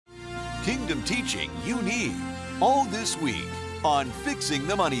kingdom teaching you need. All this week on Fixing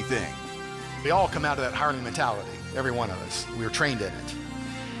the Money Thing. We all come out of that hireling mentality, every one of us. We were trained in it.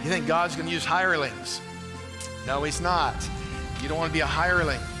 You think God's going to use hirelings? No, He's not. You don't want to be a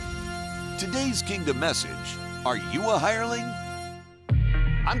hireling. Today's kingdom message, are you a hireling?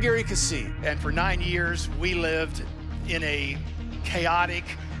 I'm Gary Keesee, and for 9 years, we lived in a chaotic,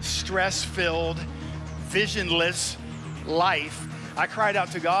 stress-filled, visionless life. I cried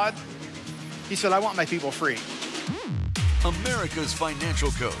out to God. He said, I want my people free. America's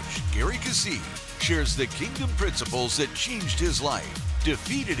financial coach, Gary Keesee, shares the kingdom principles that changed his life,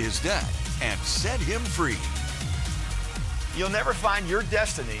 defeated his debt, and set him free. You'll never find your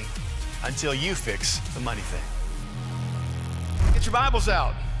destiny until you fix the money thing. Get your Bibles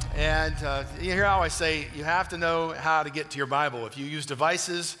out. And you hear how I say you have to know how to get to your Bible. If you use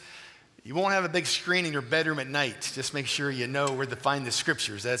devices, you won't have a big screen in your bedroom at night. Just make sure you know where to find the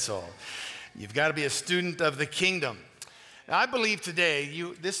scriptures, that's all. You've got to be a student of the kingdom. Now, I believe today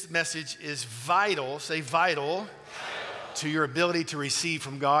this message is vital, say vital, to your ability to receive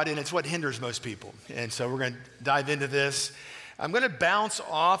from God, and it's what hinders most people. And so we're going to dive into this. I'm going to bounce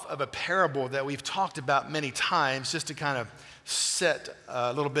off of a parable that we've talked about many times just to kind of set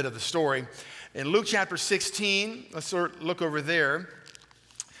a little bit of the story. In Luke chapter 16, let's look over there.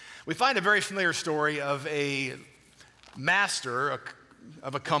 We find a very familiar story of a master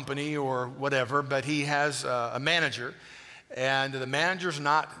of a company or whatever, but he has a manager, and the manager's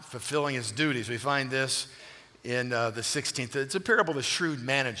not fulfilling his duties. We find this in the 16th. It's a parable of the shrewd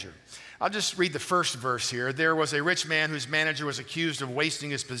manager. I'll just read the first verse here. There was a rich man whose manager was accused of wasting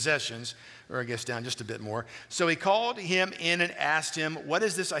his possessions, or I guess down just a bit more. So he called him in and asked him, what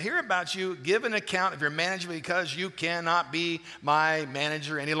is this I hear about you? Give an account of your management because you cannot be my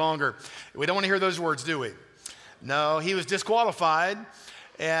manager any longer. We don't want to hear those words, do we? No, he was disqualified.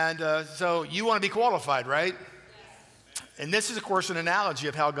 And so you want to be qualified, right? And this is, of course, an analogy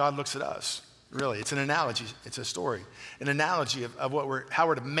of how God looks at us. Really, it's an analogy. It's a story, an analogy of how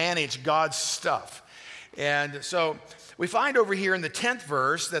we're to manage God's stuff. And so we find over here in the 10th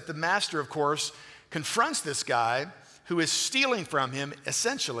verse that the master, of course, confronts this guy who is stealing from him,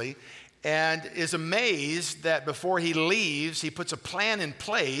 essentially, and is amazed that before he leaves, he puts a plan in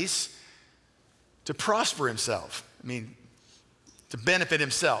place to prosper himself. I mean, to benefit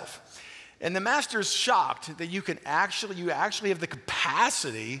himself. And the master's shocked that you actually have the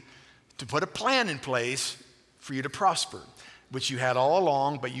capacity to put a plan in place for you to prosper, which you had all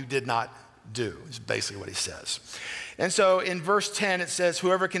along, but you did not do, is basically what he says. And so in verse 10, it says,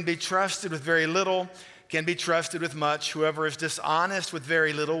 whoever can be trusted with very little can be trusted with much. Whoever is dishonest with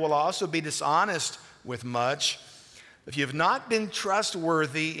very little will also be dishonest with much. If you have not been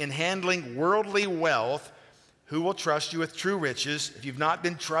trustworthy in handling worldly wealth, who will trust you with true riches? If you've not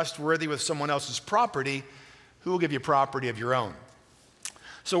been trustworthy with someone else's property, who will give you property of your own?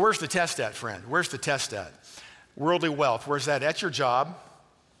 So where's the test at, friend? Where's the test at? Worldly wealth, where's that? At your job.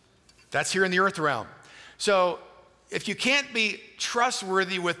 That's here in the earth realm. So if you can't be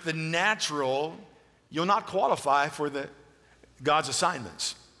trustworthy with the natural, you'll not qualify for God's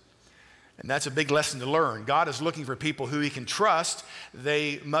assignments. And that's a big lesson to learn. God is looking for people who He can trust.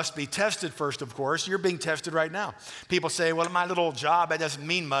 They must be tested first, of course. You're being tested right now. People say, well, my little job, that doesn't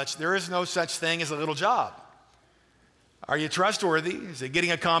mean much. There is no such thing as a little job. Are you trustworthy? Is it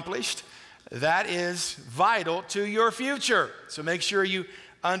getting accomplished? That is vital to your future. So make sure you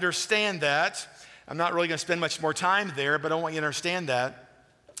understand that. I'm not really going to spend much more time there, but I want you to understand that.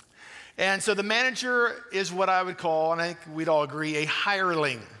 And so the manager is what I would call, and I think we'd all agree, a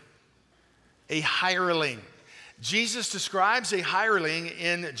hireling. A hireling. Jesus describes a hireling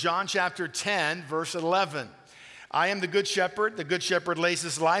in John chapter 10, verse 11. I am the good shepherd. The good shepherd lays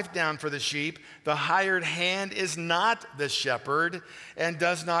his life down for the sheep. The hired hand is not the shepherd and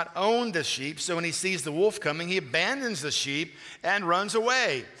does not own the sheep. So when he sees the wolf coming, he abandons the sheep and runs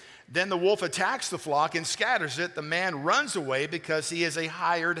away. Then the wolf attacks the flock and scatters it. The man runs away because he is a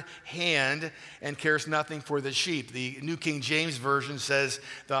hired hand and cares nothing for the sheep. The New King James Version says,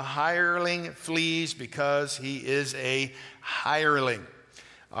 the hireling flees because he is a hireling.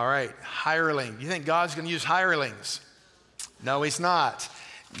 All right, hireling. You think God's going to use hirelings? No, He's not.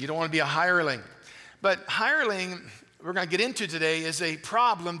 You don't want to be a hireling. But hireling, we're going to get into today, is a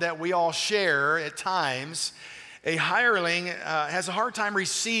problem that we all share at times. A hireling has a hard time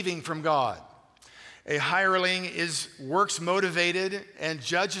receiving from God. A hireling is works motivated and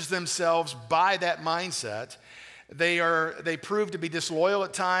judges themselves by that mindset. They prove to be disloyal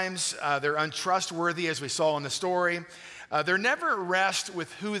at times. They're untrustworthy, as we saw in the story. They're never at rest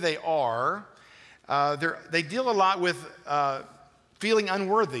with who they are. They deal a lot with feeling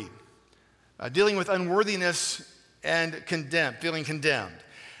unworthy. dealing with unworthiness and feeling condemned.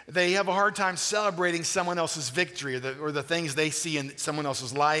 They have a hard time celebrating someone else's victory or the things they see in someone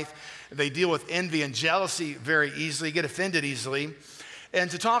else's life. They deal with envy and jealousy very easily, get offended easily. And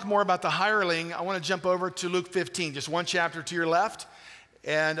to talk more about the hireling, I want to jump over to Luke 15, just one chapter to your left,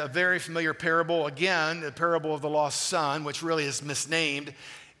 and a very familiar parable, again, the parable of the lost son, which really is misnamed.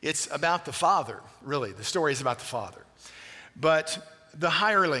 It's about the father, really. The story is about the father. But the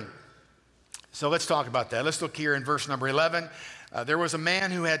hireling. So let's talk about that. Let's look here in verse number 11. There was a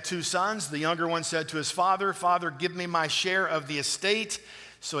man who had 2 sons. The younger one said to his father, "Father, give me my share of the estate."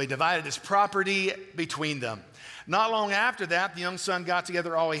 So he divided his property between them. Not long after that, the young son got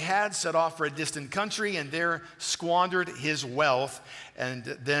together all he had, set off for a distant country, and there squandered his wealth, and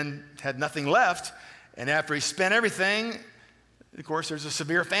then had nothing left. And after he spent everything, of course, there's a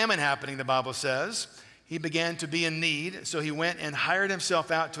severe famine happening, the Bible says. He began to be in need, so he went and hired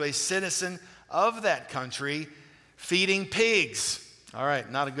himself out to a citizen of that country, feeding pigs. All right,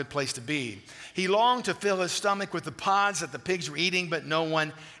 not a good place to be. He longed to fill his stomach with the pods that the pigs were eating, but no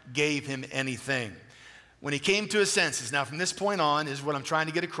one gave him anything. When he came to his senses, now from this point on is what I'm trying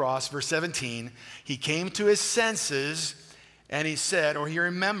to get across, verse 17, he came to his senses and he said, or he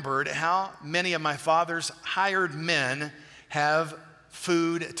remembered, how many of my father's hired men have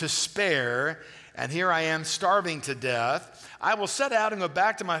food to spare, and here I am starving to death. I will set out and go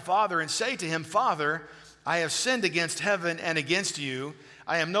back to my father and say to him, Father, I have sinned against heaven and against you.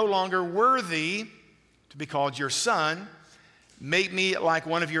 I am no longer worthy to be called your son. Make me like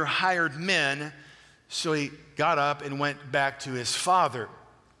one of your hired men. So he got up and went back to his father.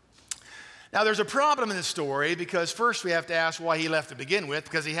 Now there's a problem in this story because first we have to ask why he left to begin with,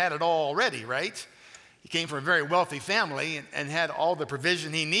 because he had it all already, right? He came from a very wealthy family and had all the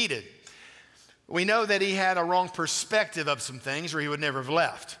provision he needed. We know that he had a wrong perspective of some things or he would never have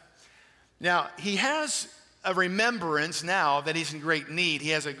left. Now, he has a remembrance now that he's in great need.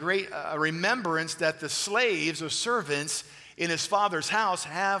 He has a remembrance that the slaves or servants in his father's house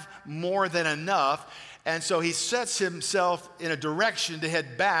have more than enough. And so he sets himself in a direction to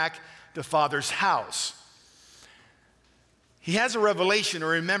head back to father's house. He has a revelation or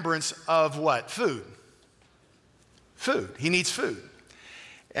remembrance of what? Food. Food. He needs food.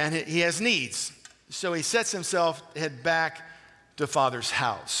 And he has needs. So he sets himself to head back to father's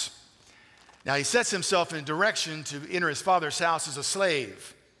house. Now he sets himself in a direction to enter his father's house as a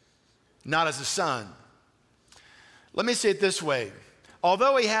slave, not as a son. Let me say it this way.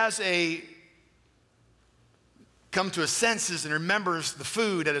 Although he has come to his senses and remembers the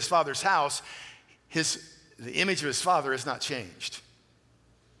food at his father's house, the image of his father has not changed.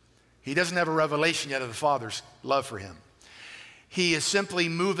 He doesn't have a revelation yet of the father's love for him. He is simply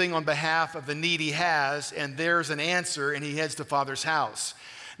moving on behalf of the need he has, and there's an answer, and he heads to father's house.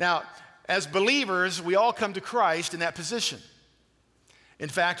 Now, as believers, we all come to Christ in that position. In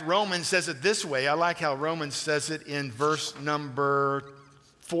fact, Romans says it this way. I like how Romans says it in verse number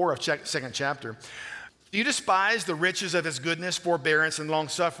 4 of second chapter. You despise the riches of his goodness, forbearance, and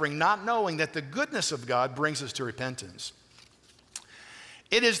long-suffering, not knowing that the goodness of God brings us to repentance.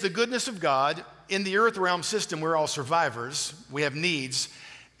 It is the goodness of God. In the earth realm system, we're all survivors. We have needs.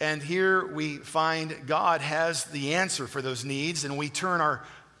 And here we find God has the answer for those needs, and we turn our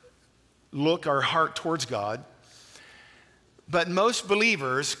heart towards God. But most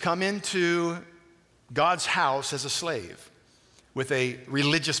believers come into God's house as a slave with a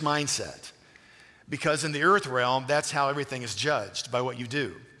religious mindset. Because in the earth realm, that's how everything is judged, by what you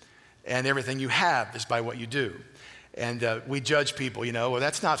do. And everything you have is by what you do. And we judge people, well,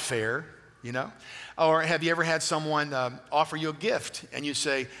 that's not fair, Or have you ever had someone offer you a gift and you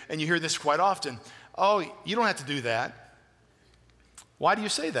say, and you hear this quite often, oh, you don't have to do that. Why do you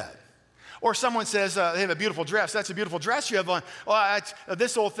say that? Or someone says, they have a beautiful dress. That's a beautiful dress you have on. Oh,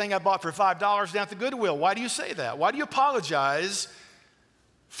 this old thing I bought for $5 down at the Goodwill. Why do you say that? Why do you apologize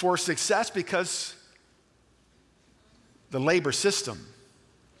for success? Because the labor system,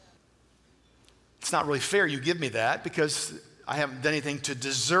 it's not really fair you give me that because I haven't done anything to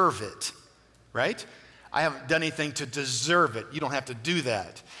deserve it, right? I haven't done anything to deserve it. You don't have to do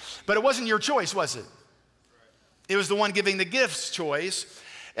that. But it wasn't your choice, was it? It was the one giving the gift's choice.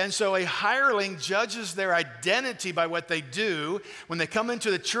 And so a hireling judges their identity by what they do. When they come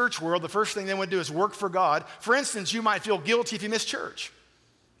into the church world, the first thing they want to do is work for God. For instance, you might feel guilty if you miss church.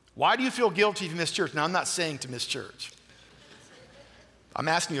 Why do you feel guilty if you miss church? Now, I'm not saying to miss church. I'm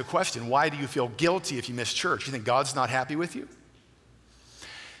asking you a question. Why do you feel guilty if you miss church? You think God's not happy with you?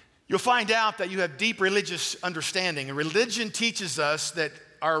 You'll find out that you have deep religious understanding. And religion teaches us that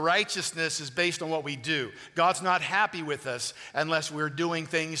Our righteousness is based on what we do. God's not happy with us unless we're doing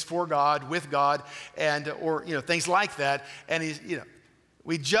things for God, with God, and or things like that. And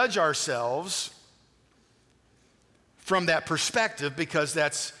we judge ourselves from that perspective because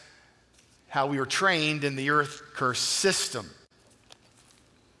that's how we were trained in the earth curse system.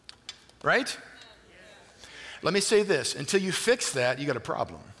 Right? Let me say this, until you fix that, you got a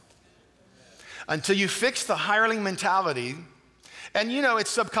problem. Until you fix the hireling mentality, and it's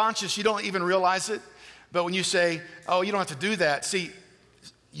subconscious, you don't even realize it, but when you say, oh, you don't have to do that, see,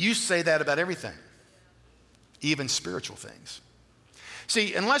 you say that about everything, even spiritual things.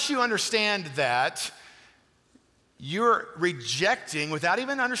 See, unless you understand that, you're rejecting, without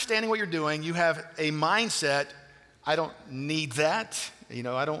even understanding what you're doing, you have a mindset, I don't need that,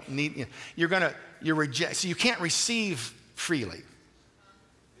 I don't need, you're reject, so you can't receive freely.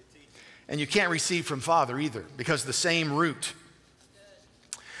 And you can't receive from Father either because of the same root.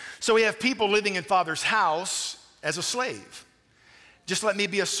 So we have people living in Father's house as a slave. Just let me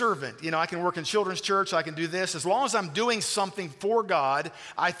be a servant. I can work in children's church, I can do this. As long as I'm doing something for God,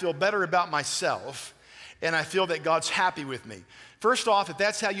 I feel better about myself, and I feel that God's happy with me. First off, if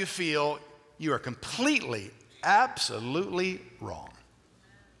that's how you feel, you are completely, absolutely wrong.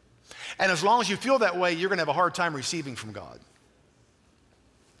 And as long as you feel that way, you're going to have a hard time receiving from God.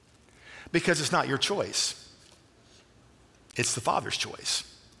 Because it's not your choice. It's the Father's choice.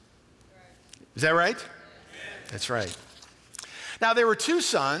 Is that right? That's right. Now, there were two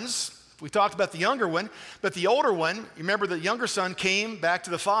sons. We talked about the younger one, but the older one, you remember the younger son came back to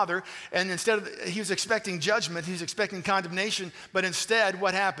the father, and instead of, he was expecting judgment, he was expecting condemnation, but instead,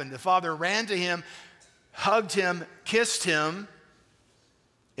 what happened? The father ran to him, hugged him, kissed him.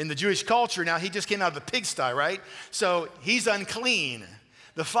 In the Jewish culture, now he just came out of the pigsty, right? So he's unclean.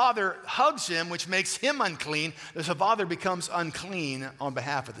 The father hugs him, which makes him unclean. The father becomes unclean on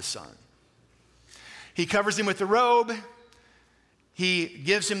behalf of the son. He covers him with the robe. He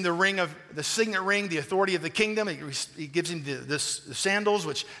gives him the signet ring, the authority of the kingdom. He gives him the sandals,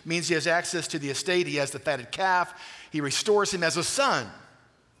 which means he has access to the estate. He has the fatted calf. He restores him as a son.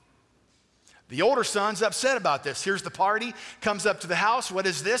 The older son's upset about this. Here's the party, comes up to the house. What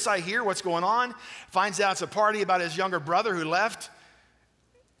is this I hear? What's going on? Finds out it's a party about his younger brother who left.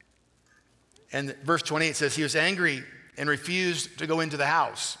 And verse 28 says he was angry and refused to go into the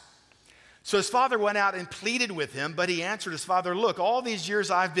house. So his father went out and pleaded with him, but he answered his father, look, all these years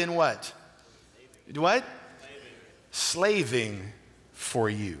I've been what? What? Slaving for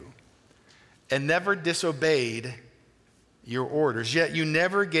you, and never disobeyed your orders, yet you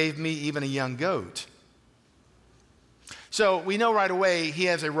never gave me even a young goat. So we know right away he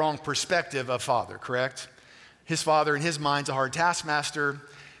has a wrong perspective of father, correct? His father, in his mind, is a hard taskmaster.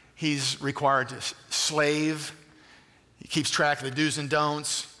 He's required to slave. He keeps track of the do's and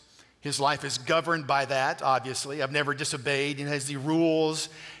don'ts. His life is governed by that, obviously. I've never disobeyed. He has the rules,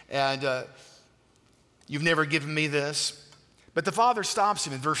 and you've never given me this. But the father stops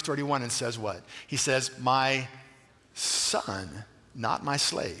him in verse 31 and says what? He says, my son, not my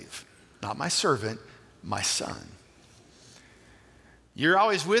slave, not my servant, my son. You're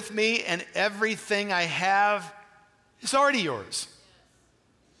always with me, and everything I have is already yours.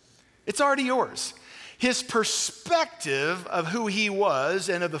 It's already yours. His perspective of who he was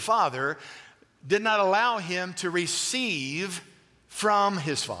and of the Father did not allow him to receive from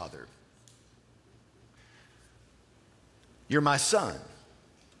his Father. You're my son.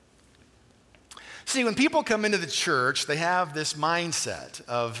 See, when people come into the church, they have this mindset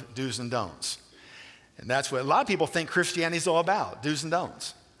of do's and don'ts. And that's what a lot of people think Christianity is all about, do's and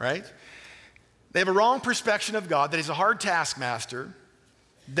don'ts, right? They have a wrong perspective of God, that he's a hard taskmaster,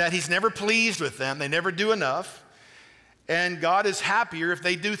 that he's never pleased with them, they never do enough, and God is happier if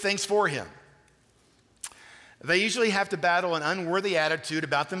they do things for him. They usually have to battle an unworthy attitude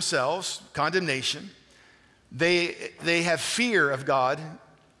about themselves, condemnation. They have fear of God.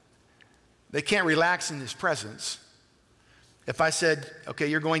 They can't relax in his presence. If I said, okay,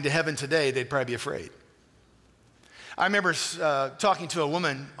 you're going to heaven today, they'd probably be afraid. I remember talking to a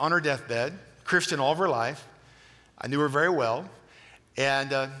woman on her deathbed, Christian all of her life. I knew her very well.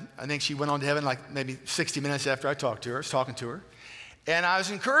 And I think she went on to heaven like maybe 60 minutes after I talked to her. I was talking to her. And I was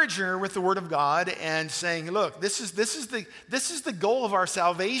encouraging her with the word of God and saying, look, this is the goal of our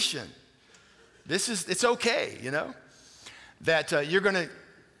salvation. It's okay, you know, that you're going to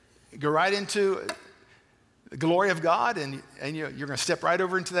go right into the glory of God, and you're going to step right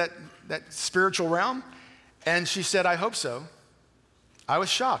over into that spiritual realm. And she said, I hope so. I was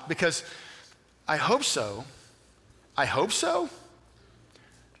shocked because I hope so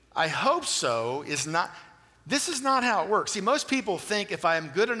is not, This is not how it works. See, most people think if I am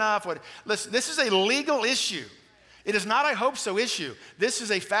good enough, listen, this is a legal issue. It is not a hope so issue. This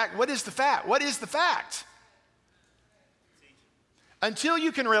is a fact. What is the fact? What is the fact? Until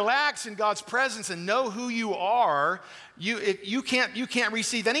you can relax in God's presence and know who you are, you can't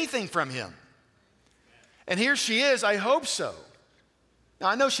receive anything from him. And here she is, I hope so. Now,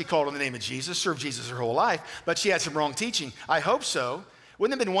 I know she called on the name of Jesus, served Jesus her whole life, but she had some wrong teaching. I hope so.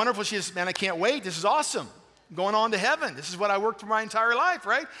 Wouldn't it have been wonderful if she said, man, I can't wait. This is awesome. I'm going on to heaven. This is what I worked for my entire life,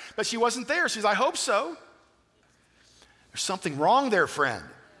 right? But she wasn't there. She's, I hope so. There's something wrong there, friend.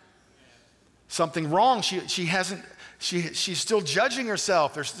 Something wrong. She's still judging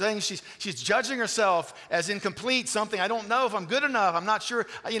herself. They're saying she's judging herself as incomplete, something, I don't know if I'm good enough. I'm not sure,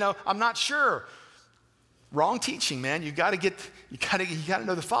 I'm not sure. Wrong teaching, man. You gotta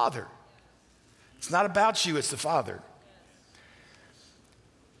know the Father. It's not about you, it's the Father.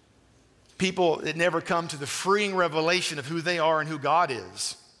 People that never come to the freeing revelation of who they are and who God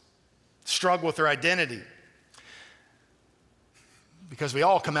is struggle with their identity. Because we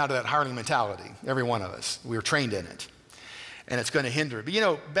all come out of that hireling mentality, every one of us. We were trained in it. And it's going to hinder.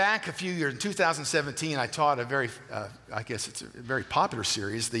 But back a few years, in 2017, I taught I guess it's a very popular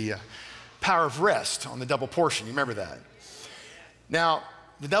series, the Power of Rest on the double portion. You remember that? Now,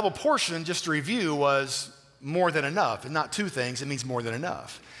 the double portion, just to review, was more than enough. And not two things, it means more than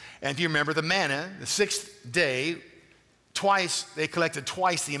enough. And if you remember the manna, the sixth day, they collected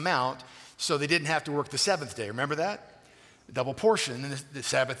twice the amount, so they didn't have to work the seventh day. Remember that? Double portion in the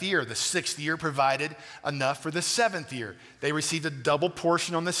Sabbath year. The sixth year provided enough for the seventh year. They received a double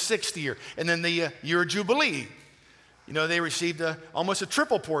portion on the sixth year. And then the year of Jubilee, they received almost a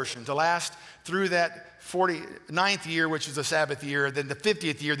triple portion to last through that 49th year, which was the Sabbath year, then the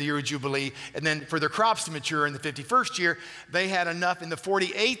 50th year, the year of Jubilee, and then for their crops to mature in the 51st year, they had enough in the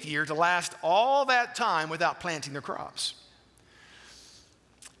 48th year to last all that time without planting their crops.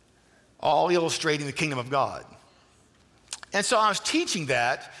 All illustrating the kingdom of God. And so I was teaching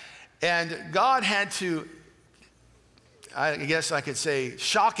that, and God had to, I guess I could say,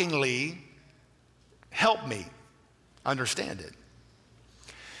 shockingly help me understand it.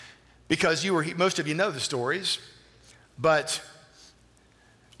 Because most of you know the stories, but,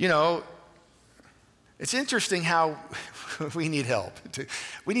 it's interesting how we need help.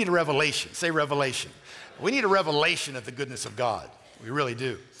 We need a revelation. Say revelation. We need a revelation of the goodness of God. We really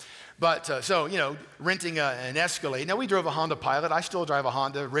do. But renting an Escalade. Now, we drove a Honda Pilot. I still drive a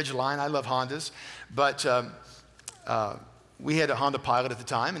Honda Ridgeline. I love Hondas. But we had a Honda Pilot at the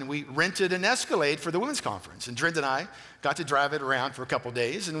time, and we rented an Escalade for the women's conference. And Drenda and I got to drive it around for a couple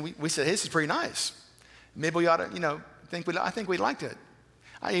days, and we said, hey, this is pretty nice. Maybe we ought to, I think we'd like it.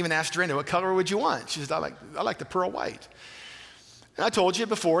 I even asked Drenda, what color would you want? She said, I like the pearl white. And I told you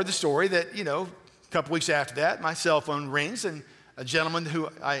before the story that, a couple weeks after that, my cell phone rings, and a gentleman who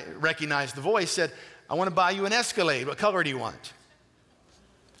I recognized the voice said, I want to buy you an Escalade. What color do you want?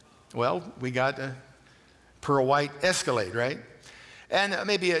 Well, we got a pearl white Escalade, right? And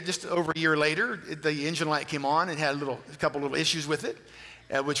maybe just over a year later, the engine light came on and had a couple little issues with it,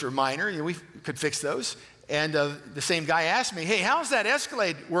 which were minor. We could fix those. And the same guy asked me, hey, how's that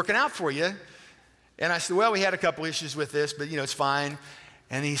Escalade working out for you? And I said, well, we had a couple issues with this, but it's fine.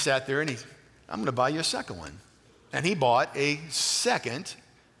 And he sat there and I'm going to buy you a second one. And he bought a second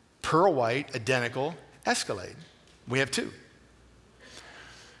pearl white identical Escalade. We have two.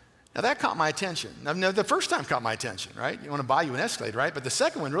 Now that caught my attention. Now, the first time caught my attention, right? You want to buy you an Escalade, right? But the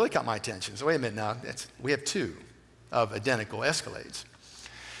second one really caught my attention. So wait a minute now, we have two of identical Escalades.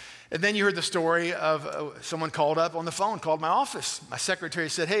 And then you heard the story of someone called up on the phone, called my office. My secretary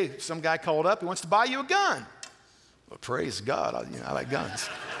said, hey, some guy called up, he wants to buy you a gun. Well, praise God, I like guns.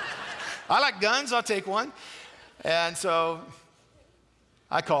 I like guns, I'll take one. And so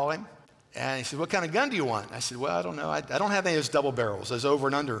I call him, and he said, what kind of gun do you want? I said, well, I don't know. I don't have any of those double barrels, those over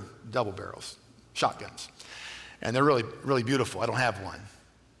and under double barrels, shotguns. And they're really, really beautiful. I don't have one.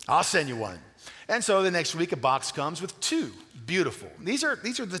 I'll send you one. And so the next week, a box comes with two beautiful. These are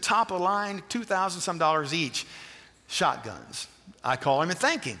the top of the line, $2,000 some each, shotguns. I call him and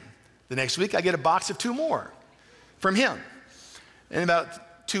thank him. The next week, I get a box of two more from him. And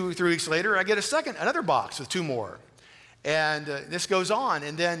about 2 or 3 weeks later, I get another box with two more. And this goes on.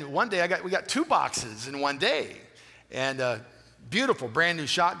 And then one day, we got 2 boxes in one day. And beautiful, brand new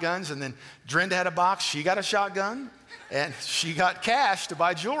shotguns. And then Drenda had a box. She got a shotgun. And she got cash to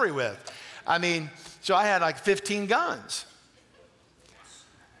buy jewelry with. So I had like 15 guns.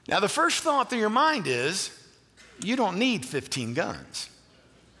 Now, the first thought through your mind is, you don't need 15 guns,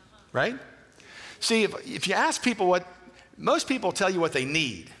 right? See, if you ask people most people tell you what they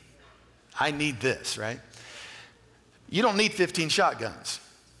need. I need this, right? You don't need 15 shotguns.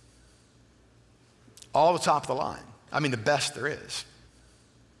 All the top of the line. I mean, the best there is.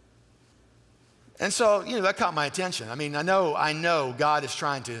 And so, that caught my attention. I mean, I know God is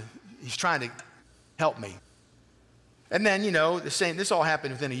he's trying to help me. And then, this all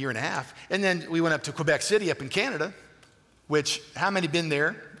happened within a year and a half. And then we went up to Quebec City up in Canada, which, how many been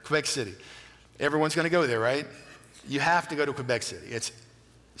there? Quebec City. Everyone's going to go there, right? You have to go to Quebec City. It's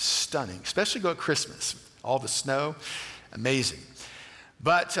stunning, especially go at Christmas. All the snow, amazing.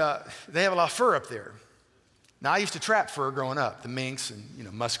 But they have a lot of fur up there. Now, I used to trap fur growing up, the minks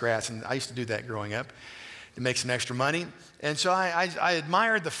and, muskrats, and I used to do that growing up to make some extra money. And so I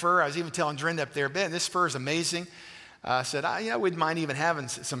admired the fur. I was even telling Drenda up there, man, this fur is amazing. I said, I wouldn't mind even having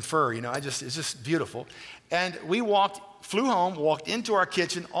some fur, it's just beautiful. And we flew home, walked into our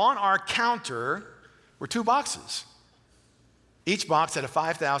kitchen. On our counter were 2 boxes. Each box had a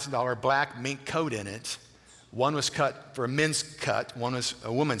 $5,000 black mink coat in it. One was cut for a men's cut, one was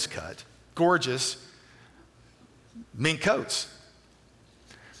a woman's cut. Gorgeous mink coats.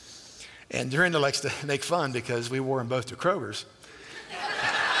 And Drenda likes to make fun because we wore them both to Kroger's.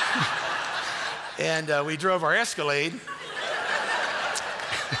 And we drove our Escalade.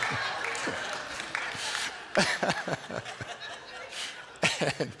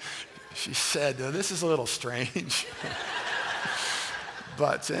 And she said, this is a little strange.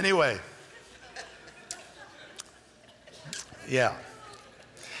 But anyway, yeah.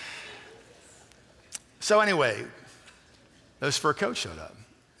 So anyway, those fur coats showed up.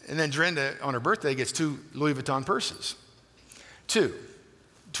 And then Drenda, on her birthday, gets 2 Louis Vuitton purses. Two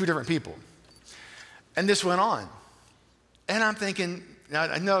different people. And this went on. And I'm thinking,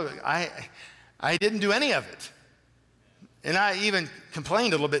 no, I didn't do any of it. And I even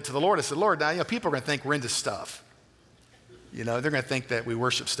complained a little bit to the Lord. I said, Lord, now, people are going to think we're into stuff. They're going to think that we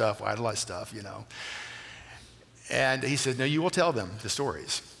worship stuff, we idolize stuff, And he said, no, you will tell them the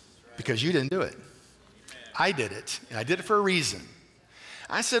stories because you didn't do it. I did it, and I did it for a reason.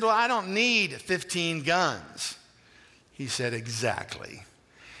 I said, well, I don't need 15 guns. He said, exactly.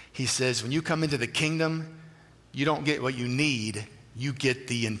 He says, when you come into the kingdom, you don't get what you need, you get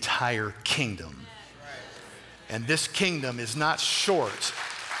the entire kingdom. And this kingdom is not short.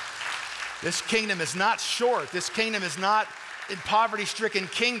 This kingdom is not short. This kingdom is not a poverty-stricken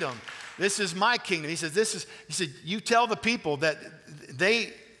kingdom. This is my kingdom. He said, you tell the people that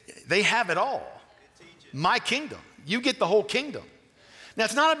they have it all. My kingdom. You get the whole kingdom. Now,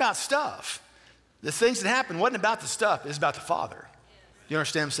 it's not about stuff. The things that happen wasn't about the stuff. It was about the Father. You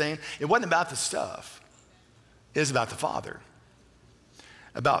understand what I'm saying? It wasn't about the stuff. It was about the Father.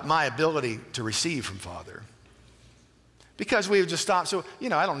 About my ability to receive from Father. Because we would just stop. So,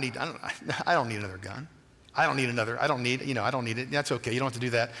 I don't need another gun. I don't need it. That's okay. You don't have to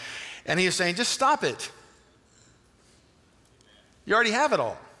do that. And he was saying, just stop it. You already have it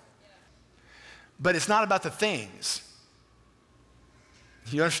all. But it's not about the things.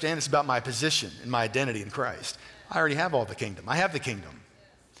 You understand? It's about my position and my identity in Christ. I already have all the kingdom. I have the kingdom.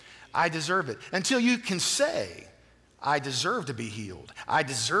 I deserve it. Until you can say, I deserve to be healed. I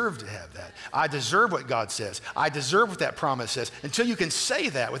deserve to have that. I deserve what God says. I deserve what that promise says. Until you can say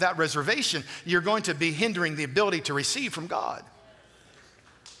that without reservation, you're going to be hindering the ability to receive from God.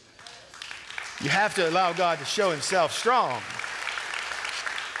 You have to allow God to show himself strong.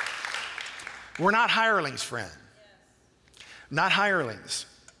 We're not hirelings, friend. Not hirelings.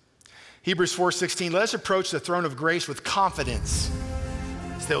 Hebrews 4:16, let us approach the throne of grace with confidence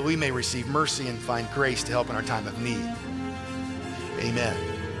so that we may receive mercy and find grace to help in our time of need. Amen.